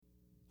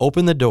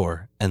Open the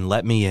door and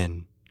let me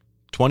in.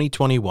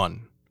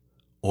 2021.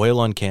 Oil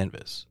on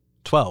canvas.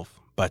 12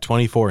 by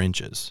 24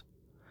 inches.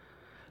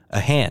 A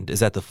hand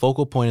is at the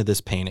focal point of this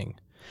painting.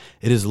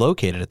 It is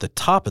located at the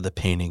top of the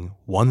painting,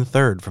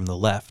 1/3 from the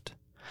left.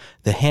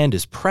 The hand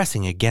is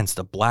pressing against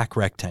a black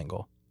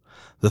rectangle.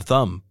 The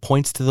thumb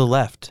points to the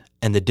left,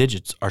 and the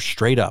digits are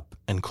straight up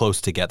and close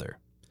together.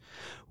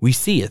 We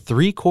see a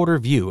 3/4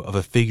 view of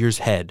a figure's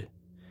head.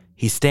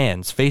 He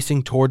stands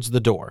facing towards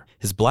the door.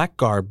 His black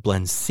garb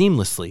blends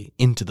seamlessly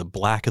into the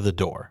black of the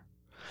door.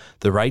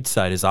 The right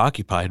side is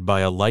occupied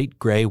by a light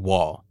gray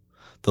wall.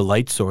 The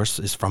light source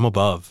is from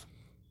above.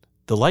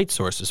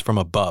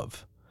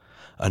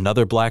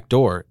 Another black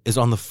door is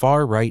on the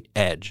far right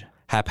edge.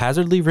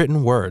 Haphazardly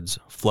written words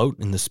float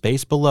in the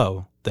space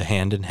below the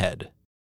hand and head.